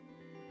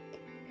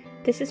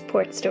This is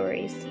Port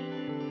Stories,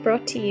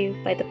 brought to you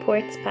by the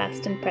Ports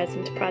Past and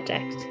Present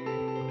project,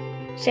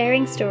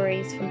 sharing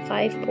stories from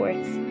 5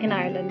 ports in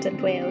Ireland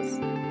and Wales: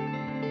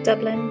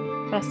 Dublin,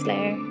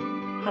 Rosslare,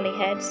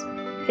 Holyhead,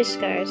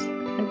 Fishguard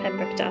and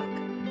Pembroke Dock.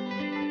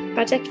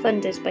 Project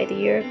funded by the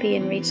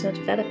European Regional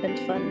Development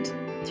Fund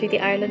through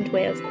the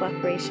Ireland-Wales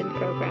Cooperation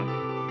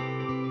Programme.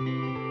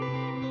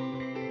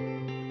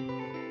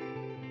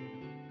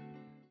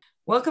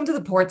 Welcome to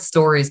the Port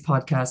Stories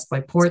podcast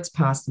by Ports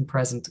Past and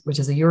Present, which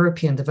is a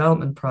European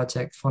development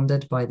project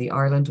funded by the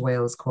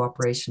Ireland-Wales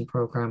Cooperation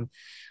Programme.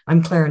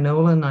 I'm Claire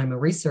Nolan, I'm a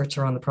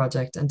researcher on the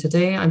project, and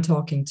today I'm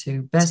talking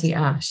to Betty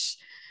Ash.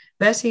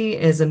 Betty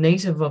is a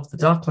native of the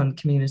Dockland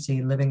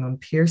community living on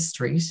Pearse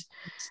Street,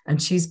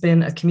 and she's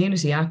been a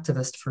community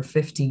activist for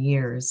 50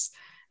 years.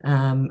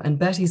 And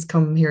Betty's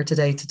come here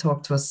today to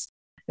talk to us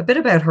a bit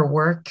about her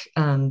work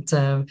and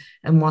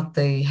what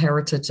the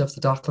heritage of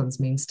the Docklands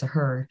means to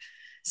her.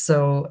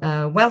 So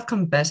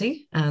welcome,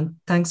 Betty, and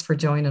thanks for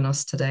joining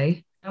us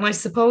today. And I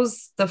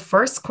suppose the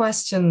first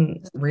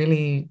question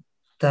really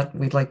that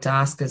we'd like to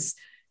ask is,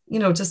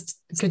 just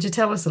could you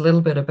tell us a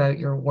little bit about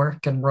your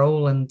work and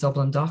role in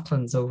Dublin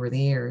Docklands over the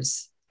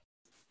years?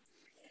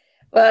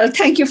 Well,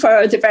 thank you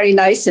for the very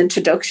nice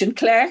introduction,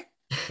 Claire.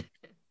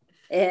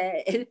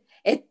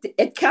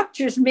 It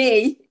captures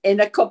me in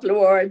a couple of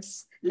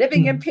words: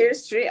 living in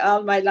Pearse Street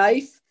all my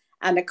life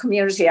and a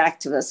community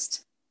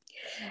activist.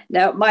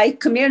 Now, my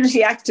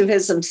community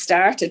activism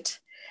started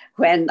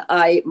when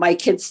my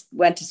kids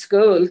went to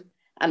school,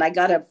 and I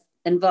got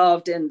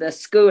involved in the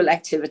school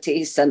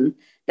activities, and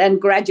then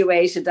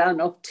graduated on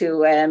up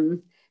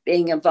to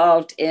being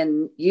involved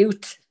in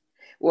youth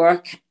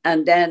work,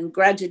 and then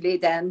gradually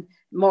then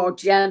more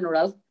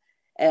general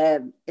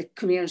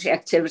community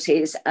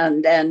activities,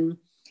 and then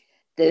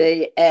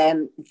the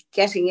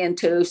getting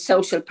into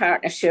social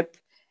partnership,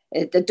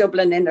 the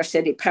Dublin Inner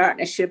City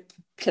Partnership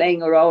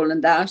playing a role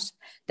in that.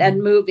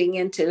 Then moving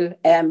into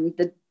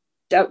the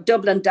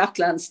Dublin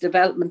Docklands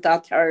Development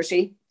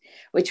Authority,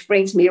 which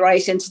brings me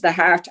right into the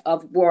heart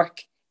of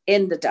work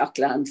in the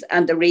Docklands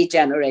and the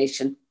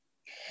regeneration.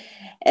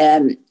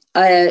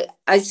 I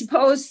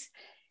suppose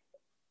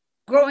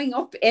growing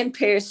up in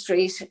Pearse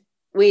Street,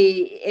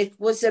 it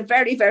was a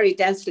very, very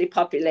densely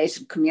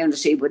populated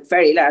community with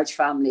very large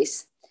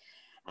families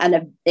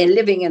and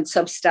living in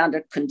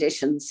substandard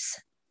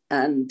conditions,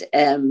 and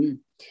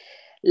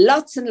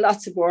lots and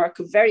lots of work,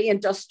 a very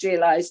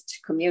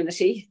industrialised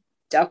community,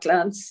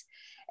 Docklands,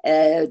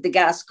 the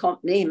gas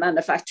company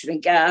manufacturing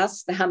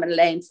gas, the Hammond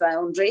Lane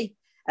Foundry,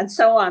 and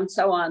so on,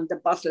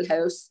 the Bottle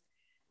House,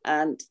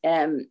 and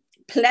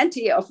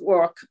plenty of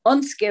work,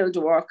 unskilled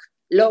work,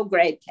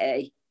 low-grade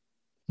pay.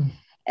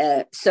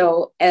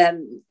 So that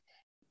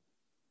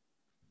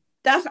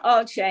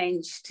all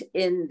changed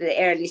in the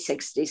early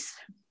 60s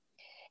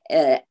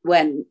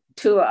when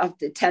 2 of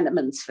the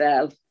tenements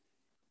fell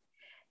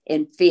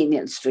in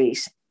Fenian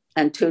Street,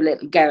 and 2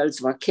 little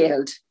girls were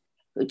killed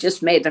who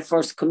just made their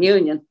first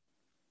communion.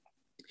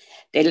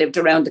 They lived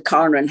around the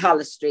corner in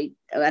Hollis Street,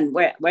 and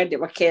where they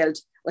were killed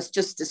was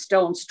just a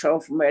stone's throw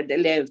from where they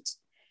lived.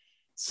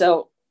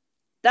 So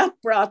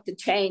that brought the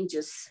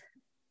changes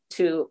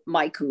to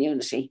my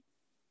community.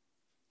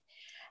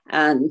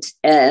 And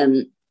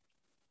the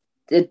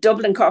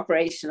Dublin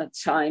Corporation at the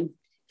time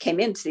came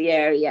into the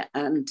area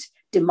and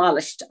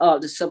demolished all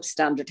the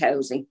substandard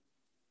housing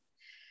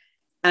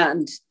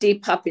and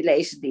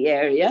depopulated the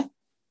area.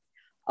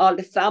 All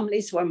the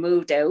families were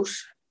moved out,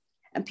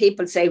 and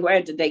people say,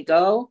 where did they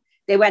go?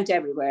 They went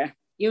everywhere,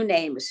 you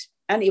name it,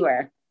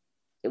 anywhere.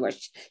 They were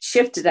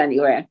shifted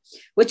anywhere,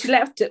 which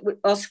left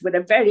us with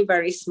a very,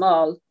 very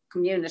small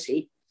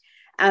community.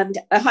 And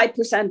a high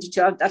percentage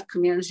of that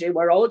community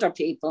were older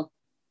people.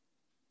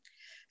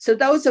 So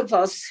those of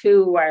us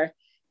who were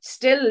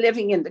still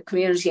living in the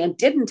community and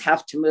didn't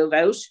have to move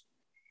out,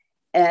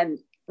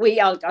 we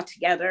all got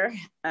together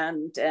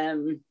and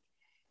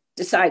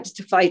decided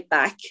to fight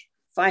back,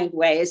 find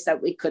ways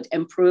that we could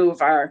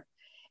improve our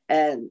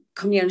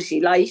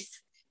community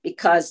life,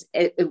 because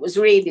it was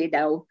really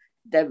the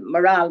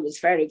morale was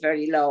very,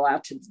 very low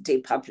after the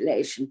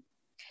depopulation.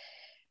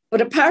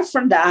 But apart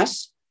from that,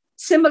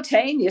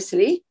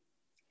 simultaneously,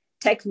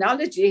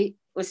 technology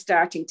was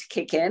starting to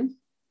kick in,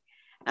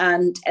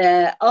 and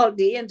all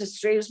the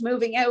industry was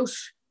moving out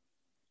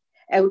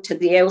to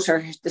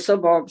the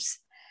suburbs.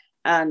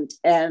 And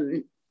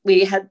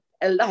we had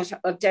a lot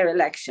of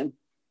dereliction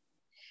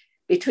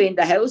between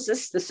the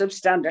houses, the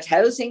substandard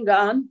housing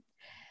gone,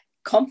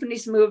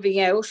 companies moving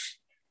out,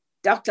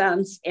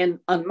 Docklands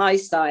on my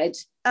side,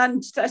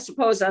 and I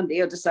suppose on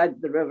the other side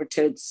of the river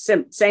too,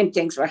 same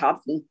things were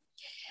happening.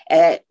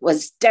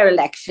 Was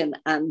dereliction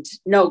and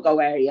no-go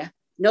area,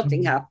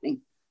 nothing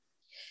happening.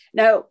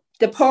 Now,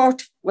 the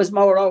port was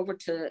more over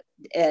to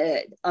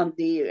on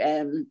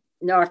the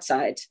north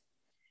side,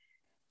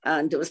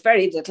 and there was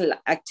very little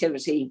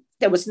activity.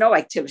 There was no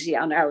activity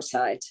on our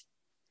side,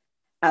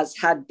 as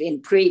had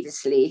been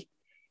previously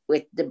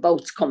with the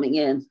boats coming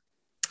in.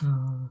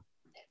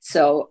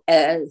 So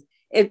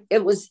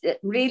it was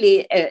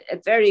really a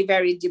very,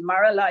 very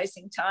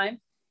demoralizing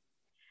time.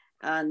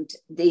 And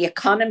the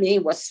economy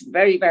was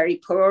very, very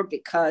poor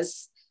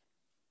because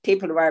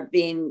people were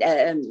being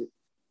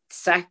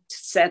sacked,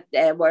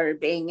 were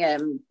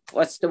being,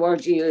 what's the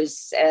word you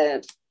use?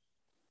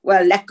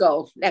 Let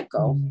go.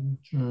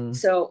 Mm-hmm.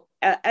 So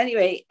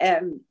anyway,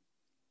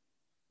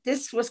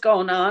 this was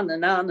going on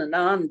and on and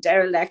on,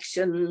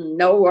 dereliction,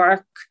 no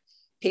work,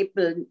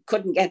 people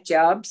couldn't get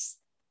jobs.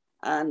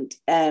 And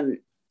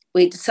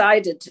we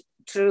decided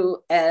through,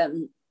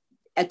 it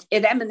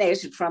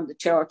emanated from the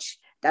church,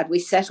 that we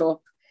set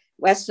up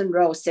Western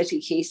Row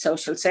City Key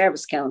Social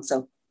Service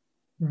Council.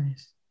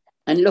 Right.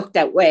 And looked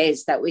at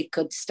ways that we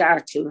could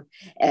start to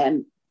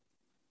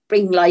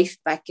bring life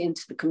back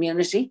into the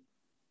community,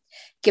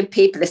 give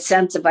people a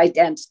sense of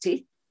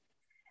identity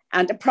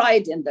and a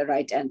pride in their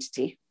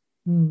identity.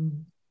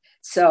 Mm.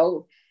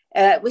 So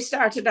we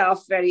started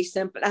off very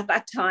simple. At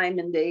that time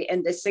in the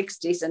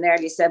 60s and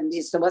early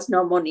 70s, there was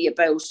no money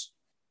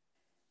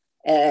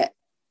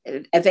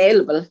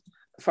available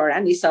for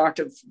any sort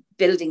of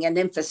building an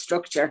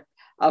infrastructure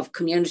of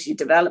community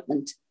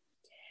development.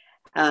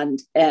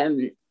 And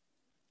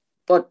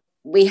but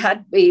we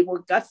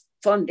got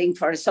funding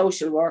for a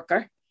social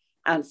worker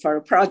and for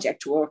a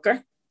project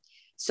worker.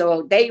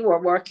 So they were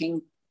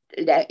working,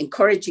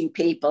 encouraging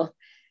people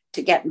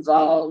to get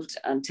involved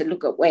and to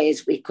look at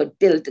ways we could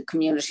build the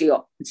community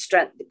up and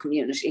strengthen the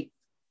community.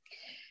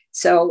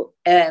 So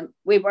there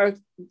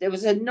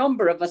was a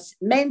number of us,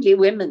 mainly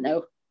women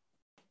now,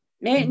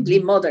 mainly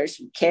mothers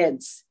and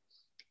kids,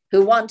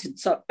 who wanted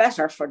so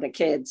better for the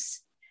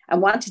kids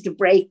and wanted to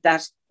break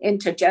that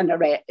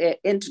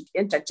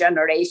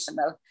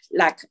intergenerational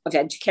lack of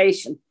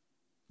education.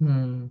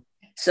 Mm.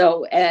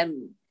 So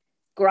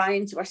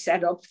grinds were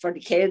set up for the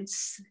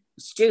kids.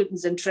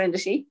 Students in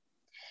Trinity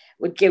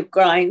would give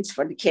grinds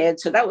for the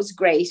kids. So that was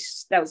great.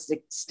 That was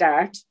the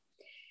start.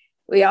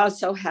 We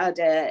also had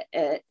a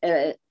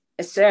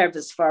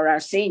service for our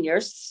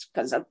seniors,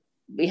 because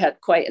we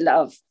had quite a lot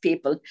of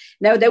people.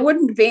 Now, they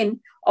wouldn't have been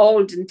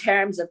old in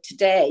terms of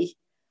today,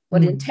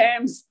 but in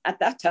terms at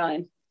that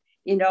time,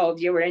 you know, if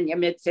you were in your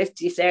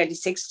mid-50s, early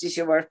 60s,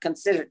 you were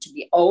considered to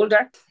be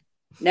older.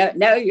 Now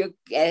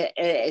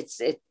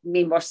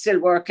we're still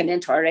working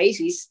into our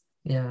 80s.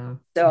 Yeah.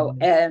 So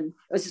it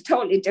was a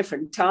totally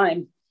different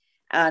time.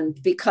 And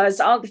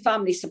because all the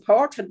family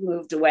support had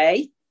moved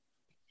away,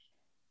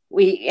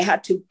 we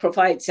had to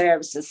provide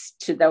services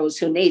to those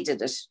who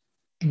needed it.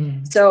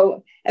 Mm.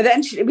 So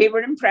eventually we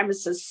were in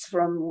premises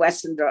from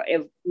Western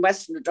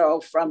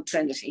Row from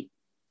Trinity.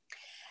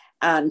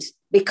 And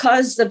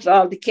because of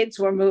all the kids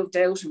were moved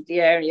out of the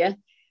area,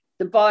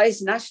 the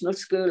Boys National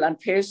School on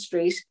Pearse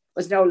Street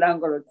was no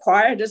longer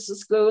required as a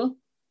school.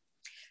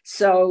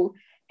 So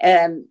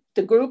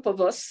the group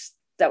of us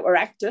that were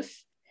active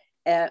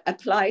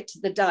applied to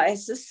the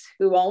diocese,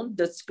 who owned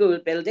the school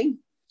building,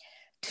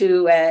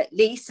 to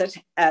lease it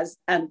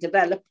and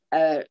develop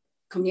a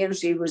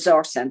community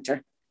resource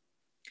centre.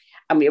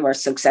 And we were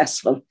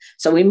successful.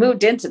 So we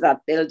moved into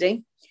that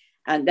building,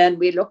 and then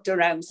we looked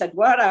around and said,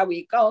 what are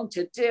we going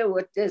to do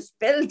with this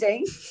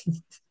building?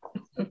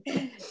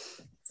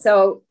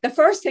 So the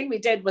first thing we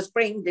did was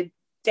bring the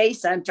day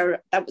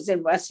centre that was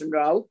in Western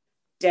Row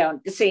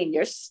down, the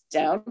seniors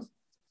down,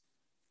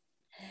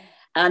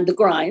 and the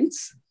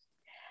grinds.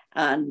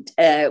 And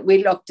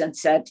we looked and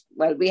said,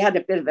 well, we had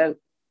a bit of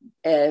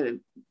a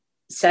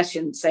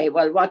session, say,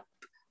 well, what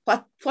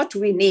do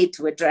we need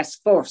to address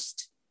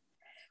first?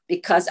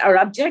 Because our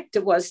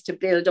objective was to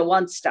build a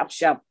one-stop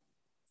shop,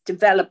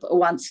 develop a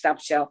one-stop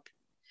shop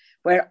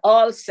where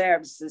all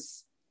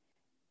services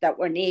that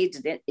were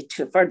needed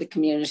for the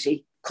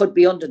community could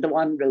be under the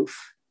one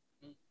roof.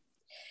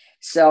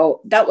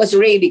 So that was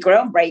really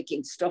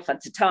groundbreaking stuff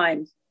at the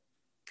time.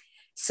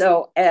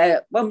 So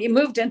when we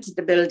moved into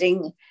the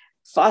building,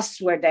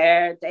 FOSS were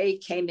there. They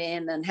came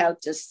in and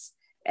helped us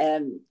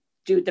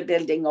do the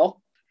building up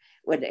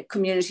with a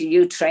community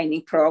youth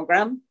training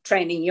program,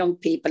 training young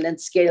people in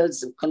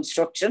skills of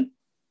construction.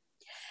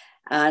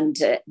 And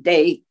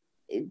they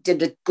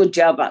did a good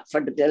job for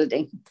the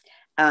building.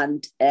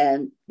 And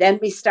then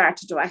we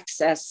started to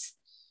access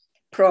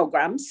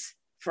programs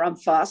from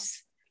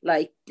FOSS,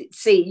 like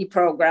CE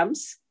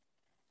programs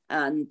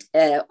and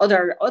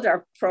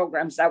other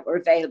programs that were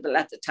available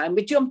at the time.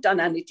 We jumped on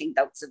anything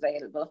that was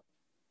available.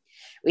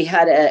 We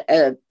had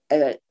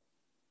a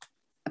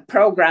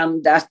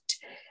program that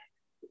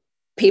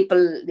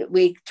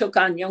we took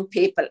on young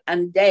people,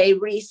 and they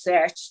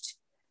researched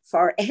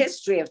for a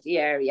history of the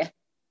area.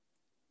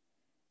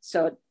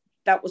 So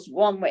that was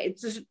one way.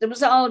 There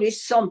was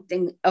always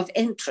something of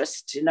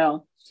interest, you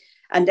know.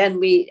 And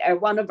then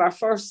one of our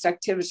first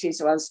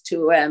activities was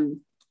to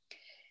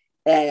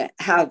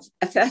have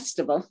a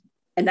festival,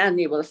 an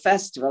annual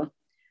festival,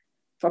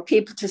 for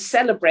people to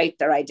celebrate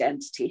their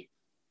identity.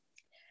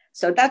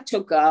 So that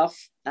took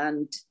off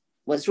and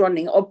was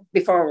running up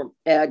before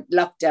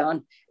lockdown.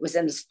 It was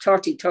in its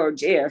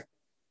 33rd year.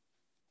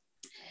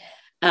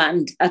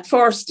 And at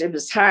first it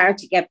was hard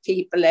to get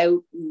people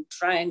out and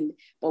trying,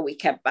 but we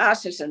kept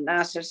at it and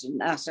at it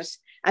and at it.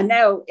 And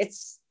now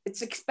it's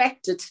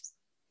expected,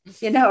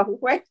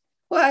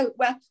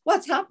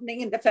 what's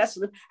happening in the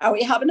festival? Are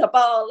we having a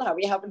ball? Are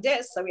we having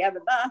this? Are we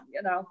having that?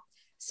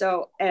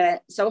 So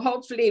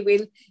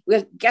hopefully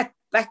we'll get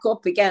back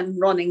up again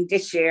running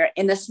this year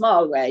in a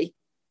small way.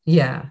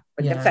 Yeah.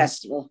 With the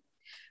festival.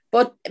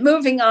 But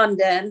moving on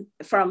then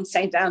from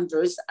St.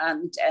 Andrews,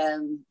 and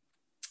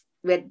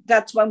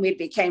that's when we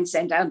became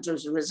St.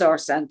 Andrews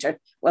Resource Centre,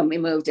 when we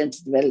moved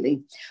into the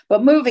building.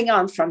 But moving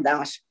on from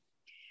that,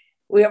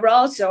 we were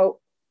also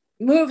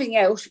moving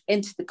out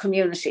into the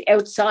community,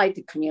 outside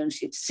the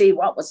community, to see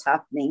what was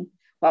happening,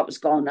 what was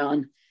going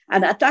on.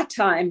 And at that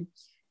time,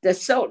 the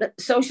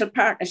social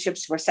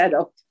partnerships were set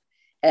up,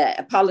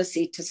 a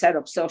policy to set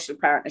up social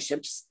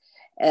partnerships,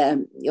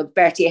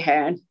 Bertie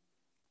Ahern.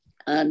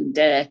 And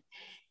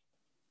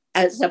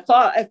as a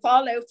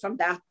fallout from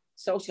that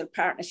social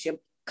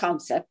partnership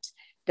concept,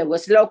 there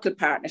was local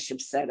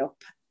partnerships set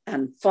up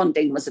and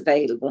funding was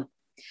available.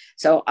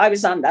 So I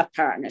was on that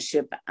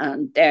partnership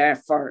and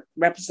therefore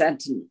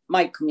representing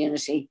my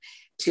community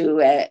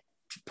to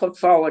put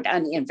forward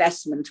any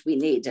investment we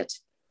needed.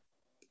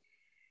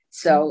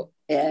 So,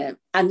 and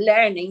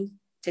learning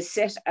to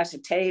sit at a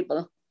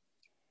table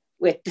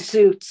with the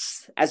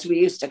suits, as we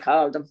used to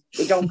call them.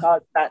 We don't call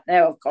it that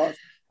now, of course,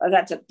 but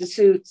that's the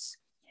suits,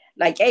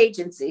 like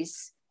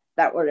agencies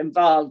that were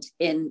involved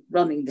in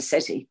running the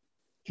city.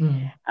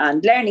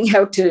 And learning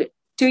how to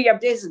do your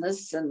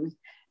business and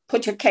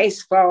put your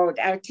case forward,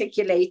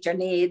 articulate your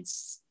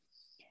needs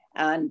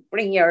and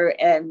bring your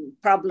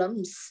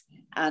problems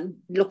and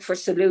look for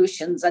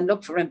solutions and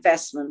look for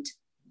investment.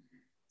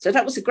 So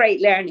that was a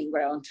great learning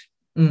ground.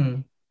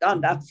 Done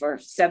that for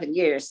 7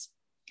 years.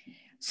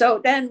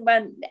 So then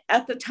when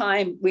at the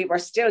time we were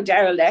still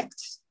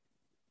derelict,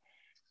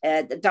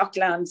 the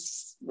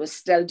Docklands was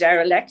still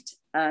derelict,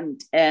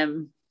 and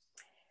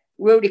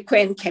Rudy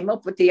Quinn came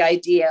up with the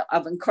idea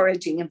of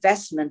encouraging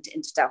investment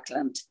into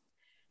Dockland.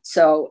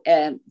 So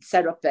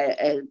set up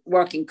a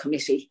working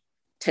committee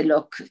to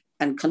look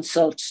and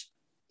consult.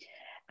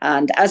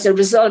 And as a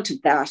result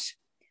of that,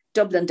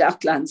 Dublin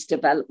Docklands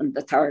Development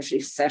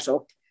Authority set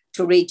up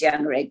to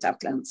regenerate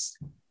Docklands,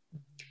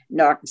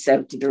 north and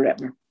south of the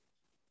river.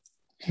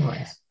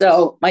 Nice.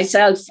 So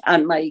myself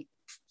and my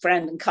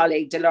friend and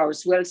colleague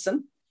Dolores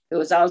Wilson, who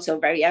was also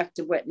very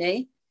active with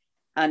me,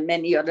 and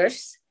many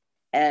others,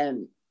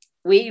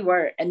 we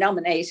were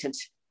nominated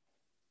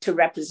to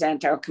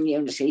represent our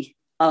community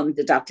on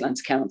the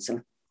Docklands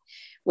Council,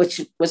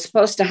 which was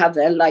supposed to have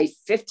a life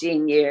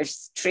 15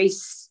 years, 3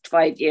 to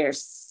 5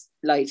 years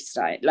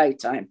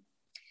lifetime.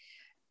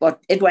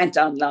 But it went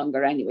on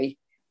longer anyway.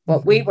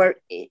 But we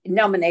were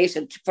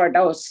nominated for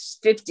those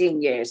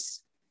 15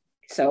 years.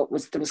 So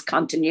there was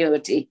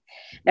continuity.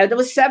 Now there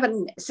was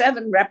seven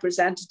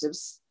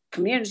representatives,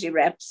 community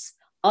reps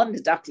on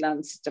the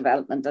Docklands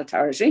Development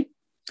Authority,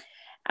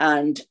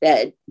 and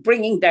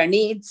bringing their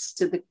needs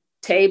to the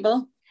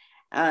table,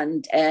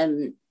 and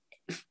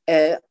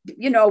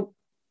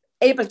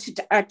able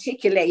to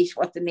articulate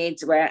what the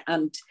needs were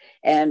and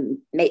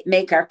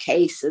make our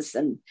cases.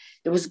 And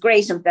there was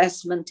great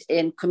investment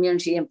in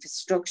community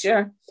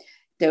infrastructure.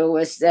 There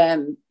was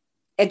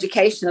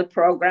educational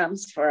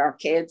programs for our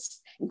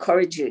kids,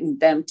 encouraging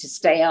them to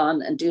stay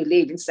on and do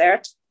Leaving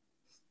Cert.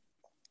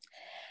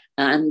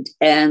 And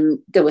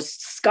there was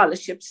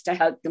scholarships to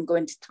help them go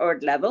into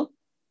third level.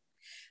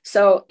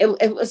 So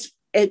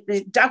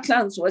the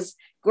Docklands was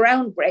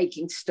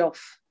groundbreaking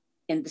stuff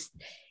in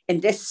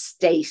this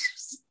state.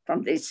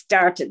 From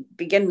the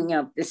beginning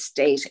of this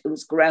state, it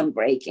was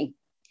groundbreaking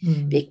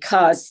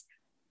because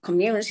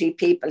community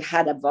people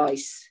had a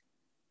voice,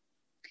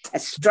 a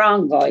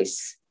strong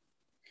voice,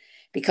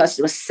 because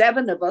there were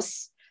 7 of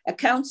us, a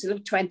council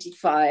of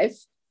 25.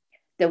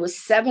 There was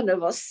 7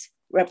 of us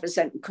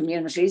representing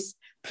communities,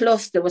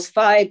 plus there was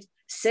 5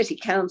 city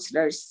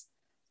councillors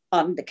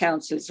on the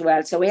council as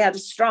well. So we had a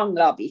strong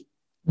lobby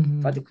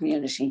for the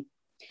community.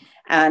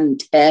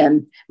 And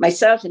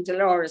myself and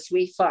Dolores,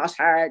 we fought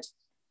hard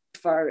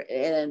for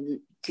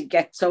to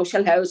get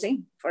social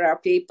housing for our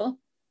people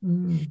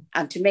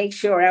and to make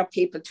sure our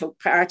people took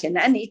part in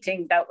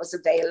anything that was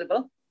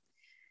available.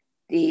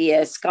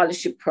 The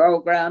scholarship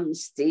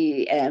programs,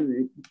 the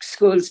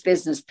schools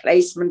business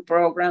placement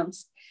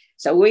programs.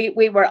 So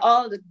we were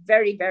all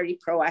very, very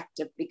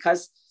proactive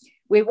because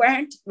we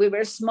were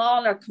a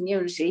smaller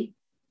community,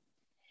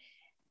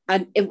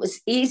 and it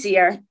was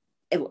easier.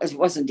 It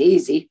wasn't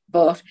easy,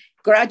 but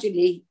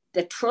gradually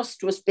the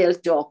trust was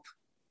built up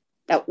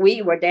that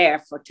we were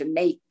there to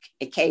make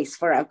a case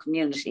for our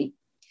community.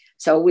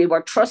 So we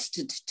were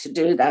trusted to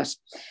do that.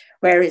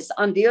 Whereas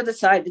on the other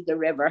side of the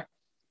river,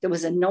 there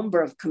was a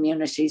number of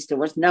communities. There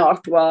was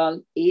North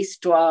Wall,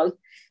 East Wall,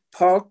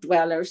 Port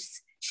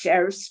Dwellers,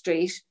 Sheriff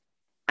Street,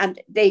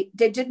 and they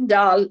didn't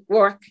all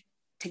work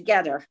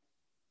together.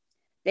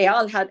 They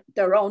all had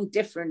their own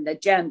different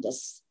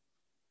agendas,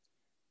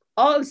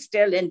 all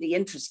still in the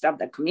interest of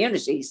the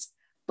communities,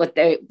 but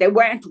they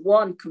weren't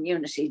one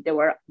community. They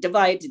were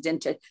divided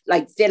into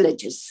like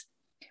villages,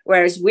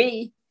 whereas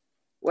we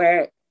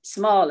were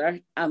smaller,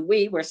 and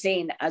we were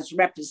seen as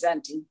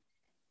representing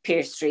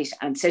Pearse Street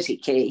and City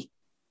Quay.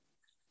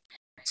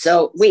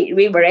 So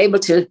we were able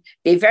to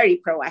be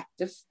very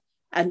proactive.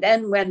 And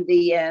then when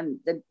the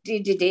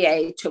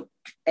DDDA took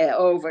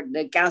over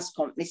the gas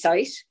company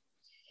site,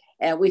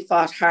 we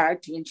fought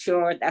hard to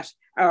ensure that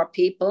our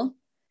people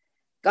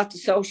got the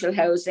social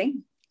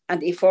housing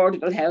and the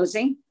affordable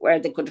housing where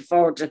they could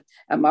afford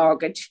a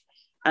mortgage.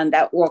 And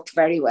that worked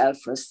very well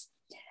for us.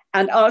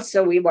 And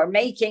also we were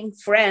making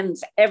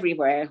friends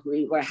everywhere.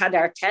 Had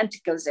our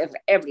tentacles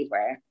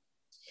everywhere.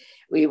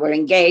 We were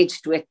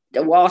engaged with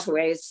the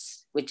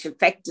waterways, which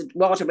affected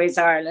Waterways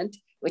Ireland,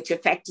 which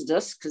affected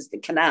us because the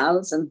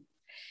canals. And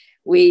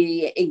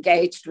we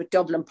engaged with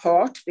Dublin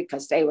Port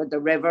because they were the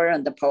river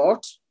and the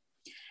port.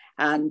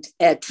 And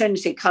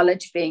Trinity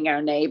College being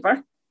our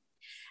neighbour.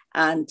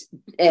 And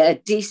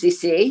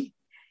DCC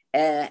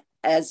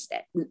as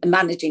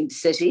managing the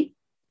city.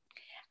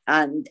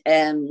 And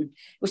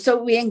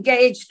so we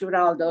engaged with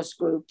all those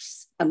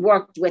groups and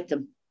worked with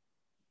them.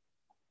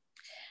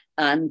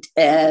 And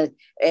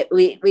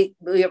we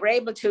were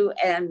able to,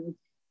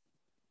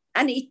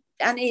 any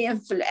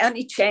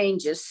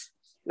changes,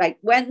 like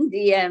when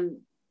the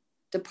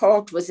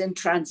port was in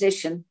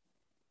transition,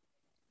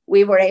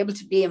 we were able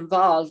to be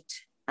involved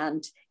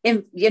and,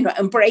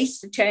 embrace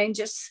the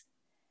changes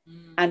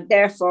and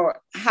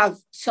therefore have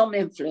some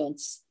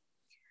influence.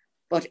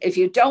 But if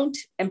you don't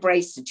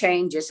embrace the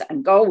changes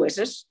and go with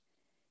it,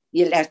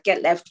 you'll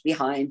get left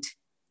behind.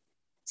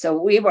 So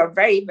we were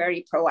very,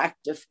 very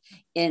proactive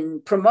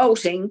in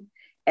promoting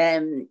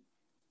the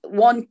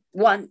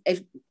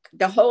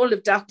whole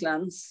of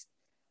Docklands,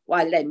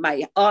 while they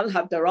might all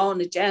have their own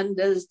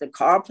agendas, the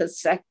corporate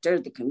sector,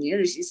 the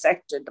community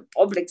sector, the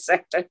public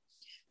sector,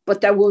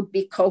 but there would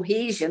be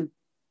cohesion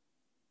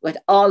with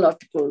all of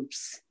the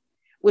groups,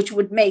 which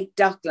would make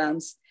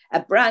Docklands a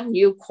brand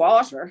new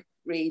quarter,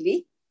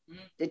 really.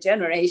 The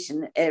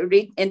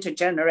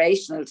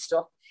intergenerational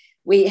stuff.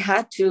 We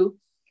had to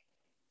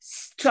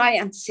try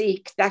and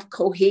seek that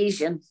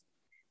cohesion,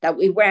 that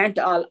we weren't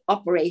all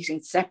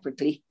operating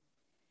separately.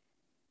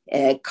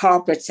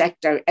 Corporate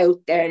sector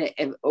out there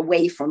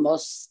away from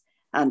us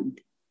and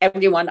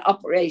everyone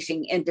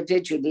operating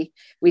individually.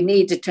 We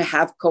needed to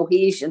have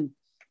cohesion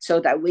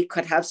so that we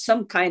could have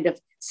some kind of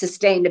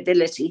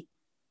sustainability,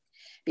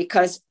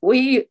 because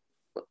we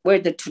were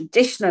the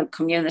traditional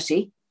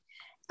community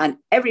and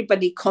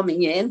everybody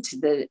coming into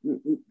the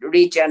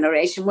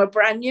regeneration were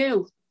brand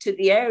new to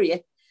the area.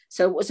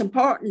 So it was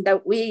important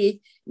that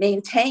we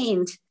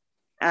maintained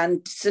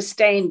and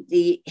sustained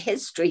the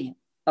history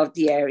of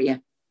the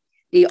area,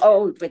 the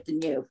old with the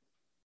new.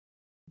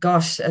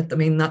 Gosh, I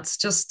mean, that's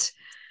just,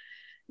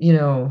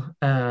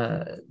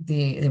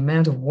 the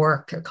amount of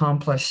work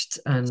accomplished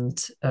and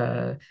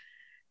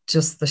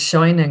just the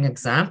shining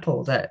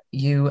example that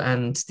you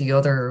and the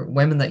other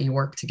women that you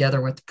work together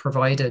with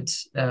provided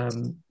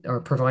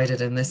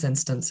in this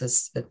instance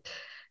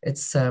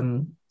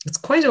it's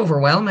quite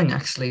overwhelming,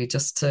 actually,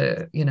 just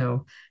to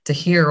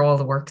hear all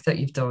the work that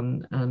you've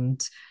done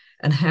and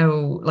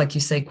how, like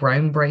you say,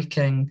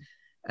 groundbreaking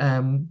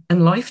and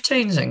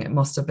life-changing it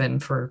must have been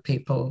for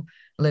people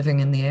living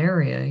in the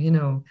area.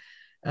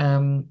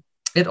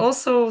 It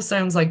also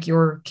sounds like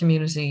your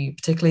community,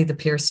 particularly the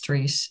Pearse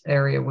Street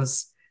area,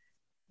 was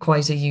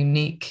quite a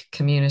unique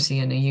community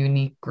and a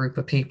unique group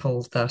of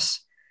people that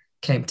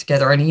came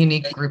together, and a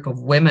unique group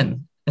of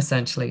women,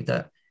 essentially,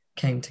 that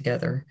came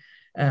together.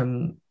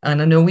 And I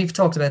know we've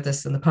talked about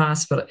this in the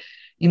past, but,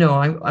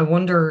 I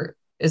wonder,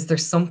 is there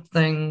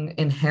something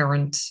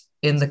inherent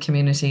in the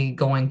community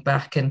going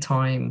back in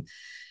time?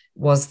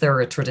 Was there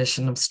a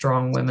tradition of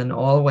strong women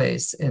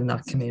always in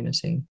that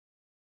community?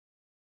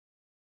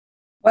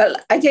 Well,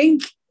 I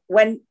think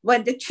when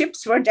the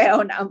chips were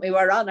down and we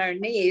were on our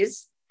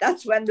knees,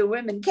 that's when the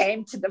women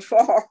came to the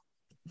fore.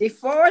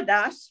 Before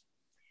that,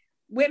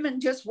 women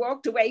just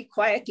walked away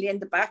quietly in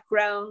the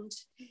background,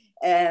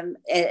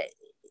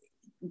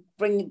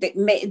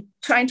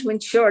 trying to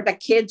ensure that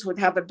kids would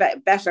have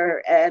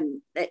better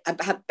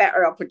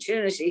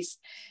opportunities.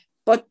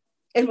 But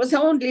it was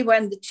only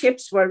when the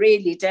chips were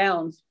really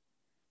down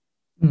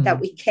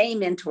that we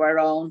came into our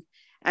own,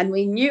 and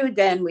we knew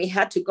then we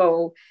had to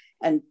go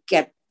and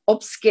get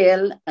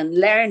upskill and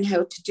learn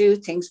how to do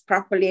things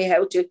properly,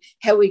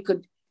 how we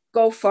could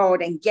go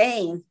forward and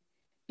gain,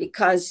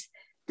 because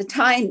the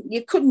time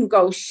you couldn't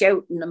go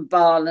shouting and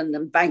bawling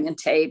and banging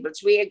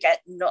tables.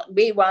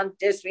 We want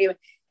this, we were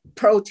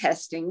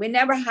protesting. We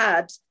never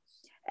had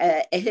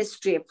a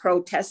history of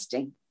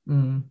protesting.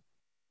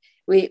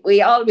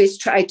 We always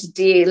tried to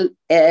deal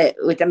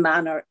with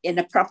in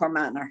a proper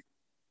manner.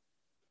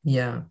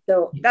 Yeah.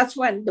 So that's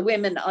when the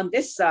women on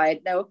this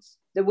side, now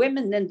the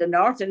women in the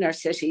north inner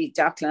city,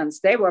 Docklands,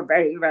 they were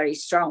very, very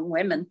strong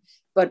women.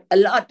 But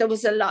there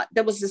was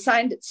a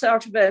sign,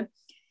 sort of a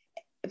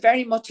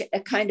very much a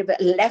kind of a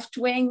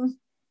left-wing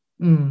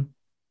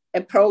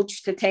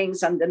approach to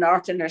things on the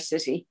north inner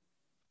city.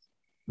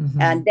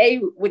 Mm-hmm. And they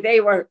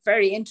were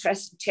very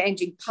interested in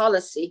changing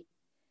policy.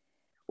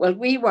 Well,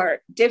 we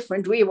were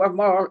different. We were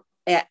more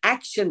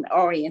action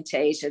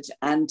orientated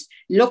and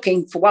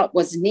looking for what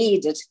was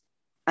needed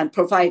and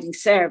providing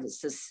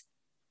services.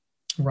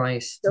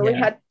 Right. So we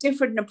had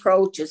different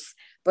approaches,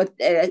 but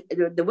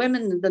the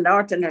women in the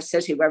north inner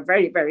city were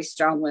very, very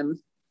strong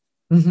women.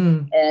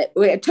 Mm-hmm.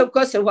 It took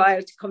us a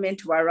while to come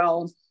into our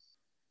own.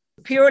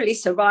 Purely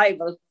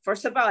survival for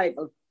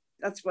survival.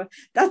 That's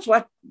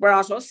what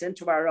brought us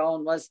into our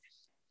own, was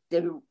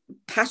the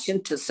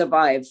passion to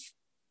survive.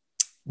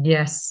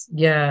 Yes.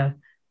 Yeah.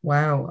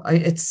 Wow.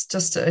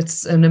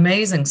 It's an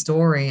amazing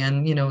story.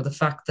 And, you know, the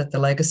fact that the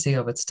legacy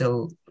of it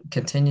still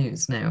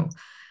continues now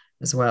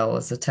as well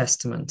as a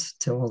testament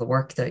to all the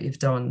work that you've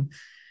done.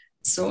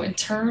 So in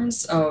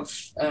terms of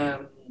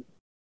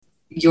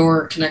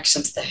your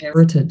connection to the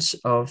heritage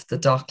of the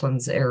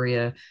Docklands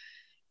area,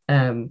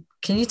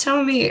 can you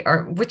tell me,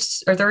 are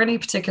there any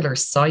particular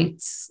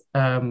sites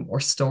or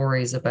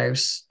stories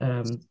about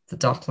the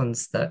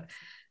Docklands that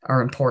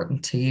are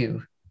important to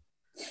you?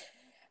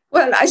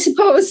 Well, I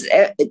suppose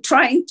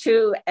trying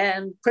to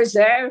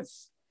preserve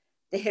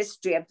the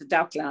history of the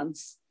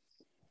Docklands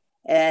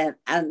and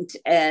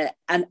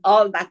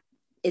all that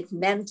it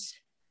meant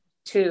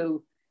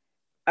to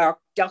our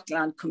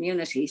Dockland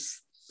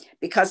communities,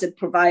 because it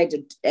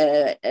provided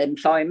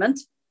employment.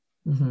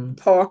 Mm-hmm.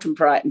 Port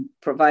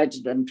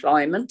provided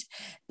employment,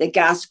 the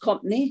gas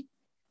company,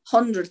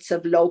 hundreds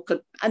of local,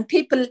 and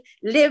people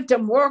lived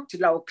and worked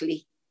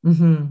locally.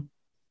 Mm-hmm.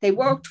 They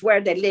worked where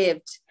they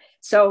lived.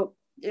 So,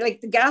 like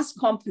the gas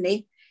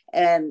company,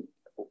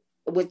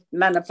 with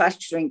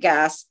manufacturing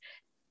gas,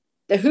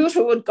 the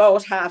hooter would go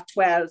at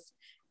 12:30,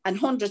 and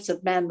hundreds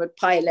of men would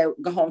pile out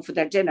and go home for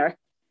their dinner.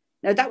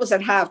 Now, that was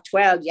at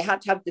 12:30. You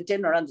had to have the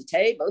dinner on the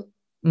table.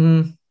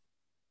 Mm.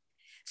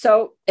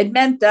 So it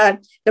meant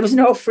that there was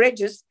no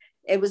fridges.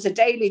 It was a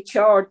daily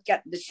chore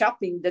getting the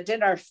shopping, the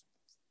dinner,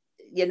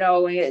 you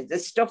know, the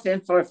stuff in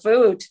for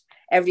food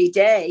every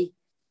day.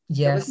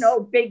 Yes. There was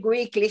no big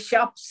weekly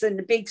shops in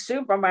the big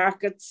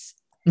supermarkets.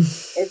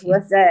 It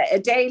was a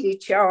daily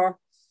chore.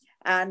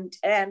 And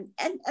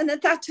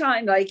at that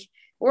time, like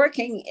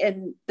working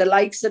in the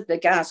likes of the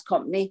gas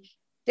company,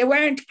 they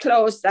weren't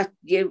clothes that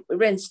you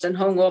rinsed and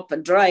hung up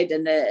and dried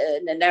in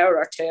an hour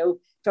or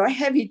two. They were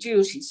heavy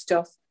duty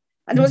stuff.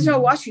 And there was no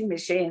washing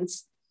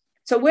machines.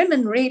 So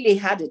women really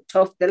had it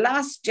tough. The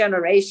last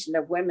generation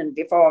of women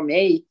before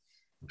me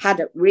had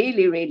it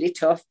really, really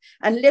tough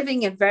and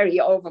living in very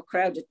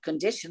overcrowded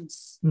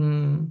conditions.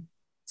 Mm.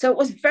 So it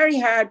was very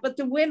hard, but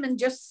the women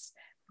just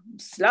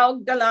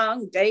slogged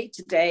along day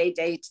to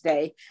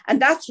day.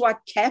 And that's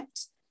what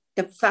kept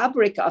the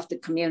fabric of the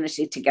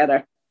community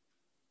together.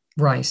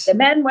 Right. The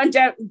men went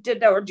out and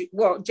did their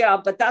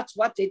job, but that's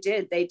what they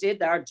did. They did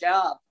their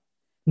job.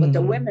 But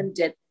the women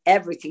did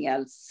everything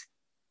else.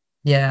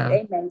 Yeah.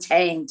 They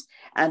maintained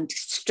and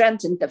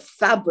strengthened the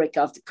fabric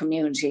of the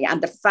community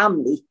and the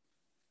family.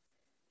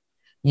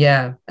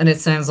 Yeah. And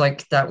it sounds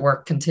like that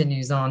work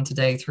continues on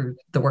today through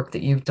the work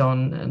that you've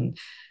done.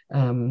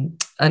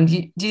 And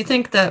do you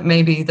think that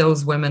maybe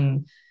those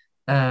women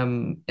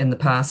in the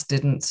past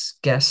didn't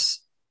get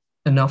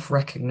enough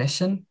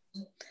recognition?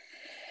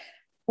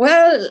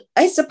 Well,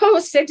 I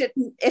suppose they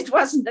didn't. It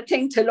wasn't the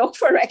thing to look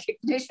for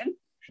recognition.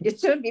 You'd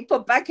soon be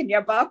put back in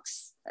your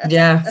box.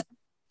 Yeah.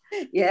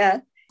 Yeah.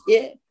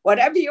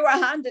 Whatever you were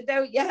handed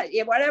out,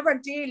 whatever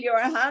deal you were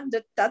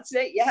handed, that's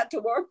it. You had to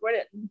work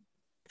with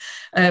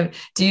it.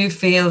 Do you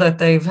feel that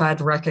they've had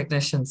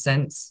recognition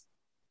since?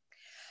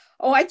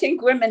 Oh, I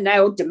think women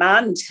now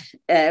demand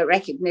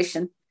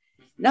recognition.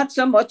 Not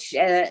so much,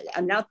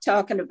 I'm not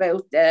talking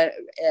about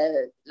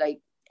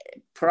like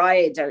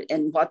pride or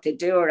in what they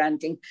do or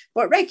anything,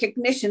 but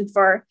recognition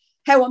for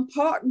how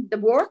important the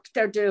work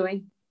they're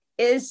doing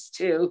is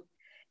to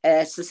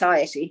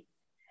society.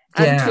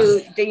 And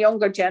to the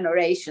younger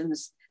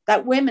generations,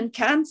 that women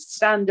can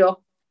stand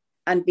up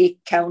and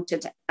be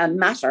counted and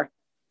matter.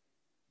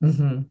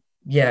 Mm-hmm.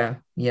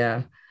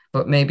 Yeah.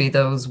 But maybe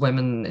those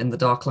women in the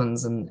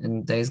Docklands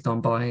in days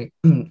gone by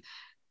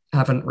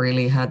haven't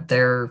really had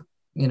their,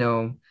 you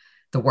know,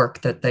 the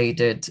work that they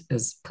did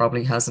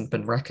probably hasn't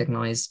been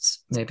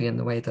recognised maybe in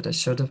the way that it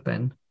should have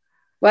been.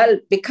 Well,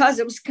 because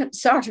it was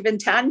sort of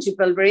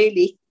intangible,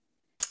 really.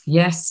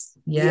 Yes.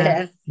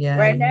 Yeah.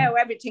 Where now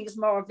everything is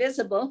more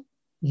visible.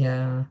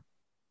 Yeah.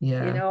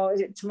 You know,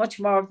 it's much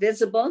more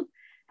visible,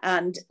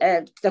 and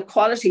the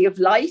quality of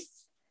life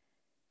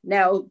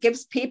now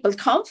gives people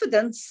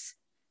confidence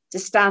to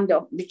stand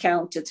up and be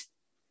counted.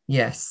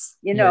 Yes.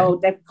 You know,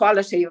 the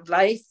quality of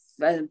life,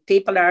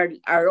 people are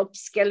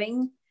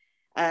upskilling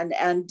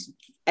and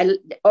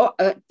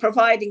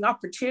providing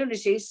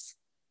opportunities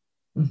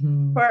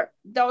for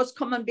those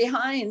coming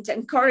behind,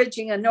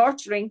 encouraging and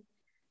nurturing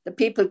the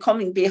people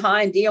coming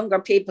behind, the younger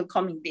people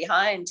coming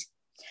behind.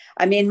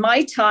 I mean,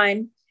 my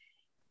time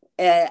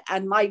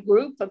and my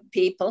group of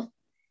people,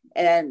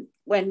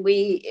 when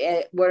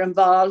we were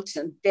involved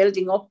in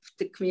building up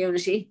the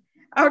community,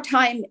 our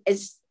time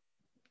is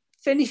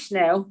finished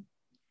now.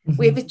 Mm-hmm.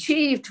 We've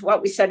achieved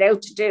what we set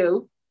out to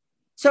do.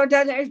 So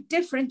there are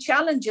different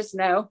challenges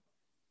now.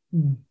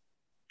 Mm.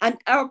 And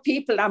our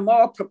people are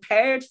more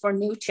prepared for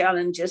new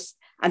challenges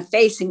and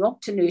facing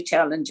up to new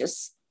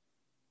challenges.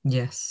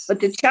 Yes.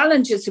 But the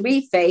challenges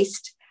we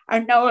faced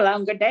are no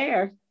longer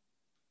there.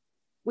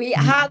 We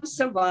have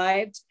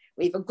survived.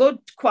 We have a good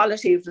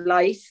quality of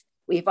life.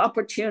 We have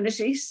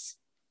opportunities.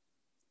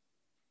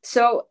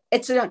 So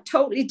it's a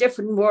totally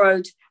different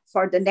world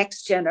for the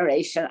next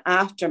generation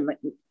after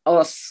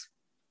us.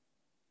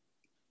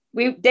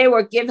 They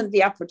were given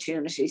the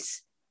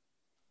opportunities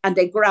and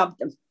they grabbed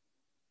them.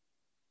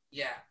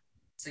 Yeah.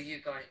 So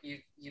you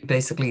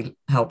basically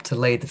helped to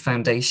lay the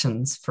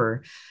foundations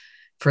for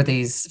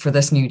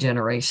this new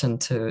generation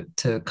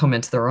to come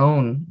into their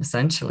own,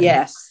 essentially.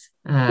 Yes.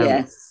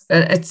 Yes.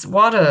 It's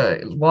what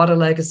a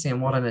legacy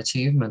and what an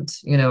achievement,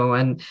 you know,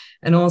 and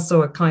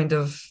also a kind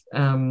of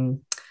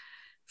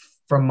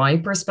from my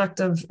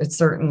perspective, it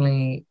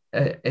certainly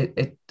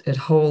it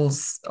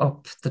holds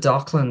up the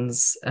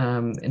Docklands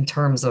in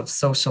terms of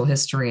social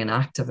history and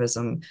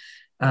activism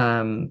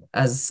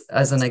as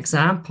an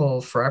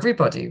example for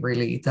everybody,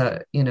 really,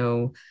 that, you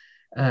know,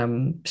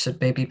 should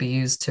maybe be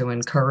used to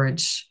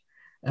encourage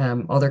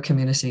other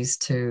communities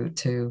to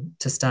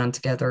stand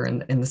together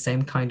in the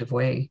same kind of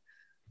way.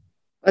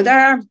 Well, there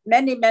are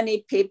many,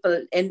 many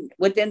people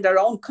within their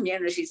own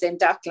communities in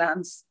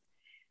Docklands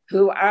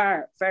who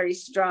are very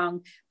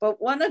strong.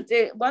 But one of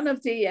the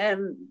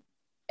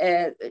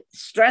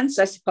strengths,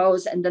 I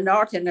suppose, in the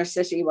North Inner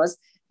City was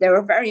they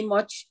were very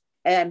much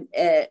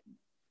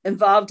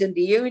involved in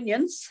the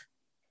unions.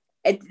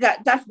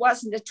 That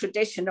wasn't a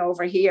tradition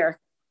over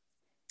here.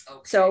 Okay.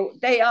 So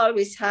they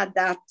always had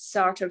that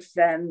sort of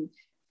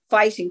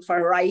fighting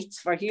for rights,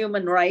 for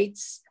human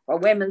rights, for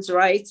women's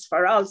rights,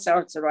 for all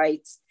sorts of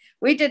rights.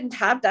 We didn't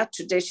have that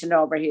tradition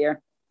over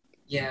here.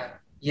 Yeah.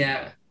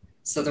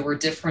 So there were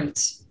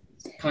different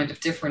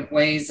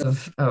ways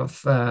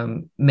of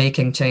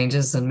making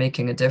changes and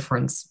making a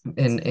difference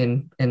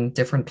in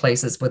different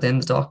places within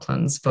the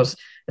Docklands. But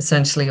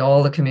essentially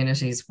all the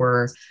communities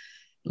were,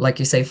 like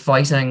you say,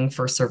 fighting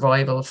for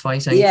survival,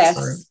 fighting yes.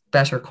 for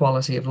better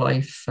quality of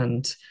life.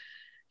 And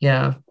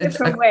yeah.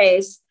 Different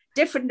ways,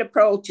 different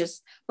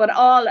approaches, but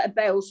all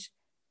about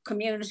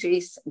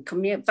communities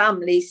and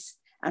families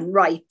and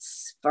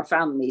rights for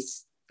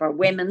families, for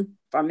women,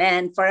 for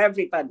men, for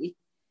everybody.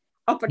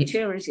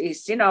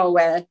 Opportunities, you know.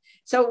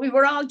 So we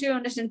were all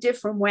doing it in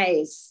different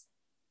ways.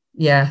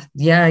 Yeah,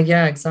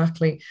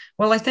 exactly.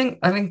 Well, I think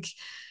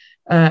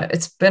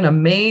it's been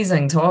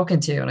amazing talking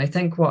to you, and I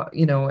think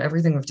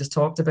everything we've just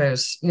talked about,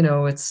 you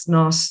know, it's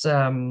not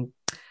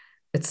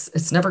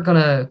it's never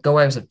going to go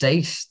out of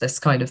date, this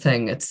kind of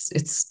thing. It's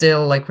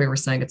still, like we were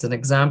saying, it's an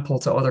example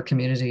to other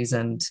communities,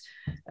 and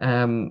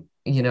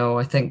you know,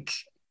 I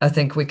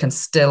think we can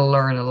still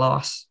learn a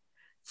lot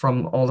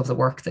from all of the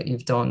work that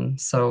you've done.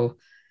 So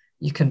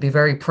you can be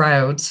very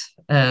proud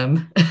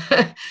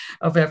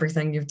of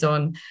everything you've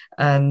done.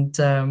 And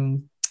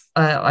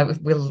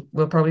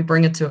we'll probably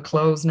bring it to a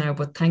close now,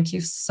 but thank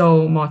you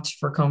so much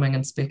for coming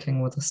and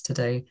speaking with us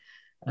today.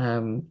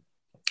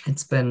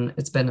 It's been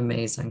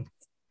amazing.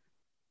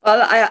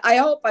 Well, I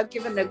hope I've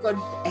given a good,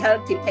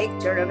 healthy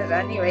picture of it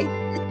anyway.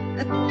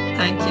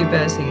 Thank you,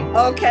 Betty.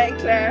 Okay,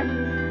 Claire.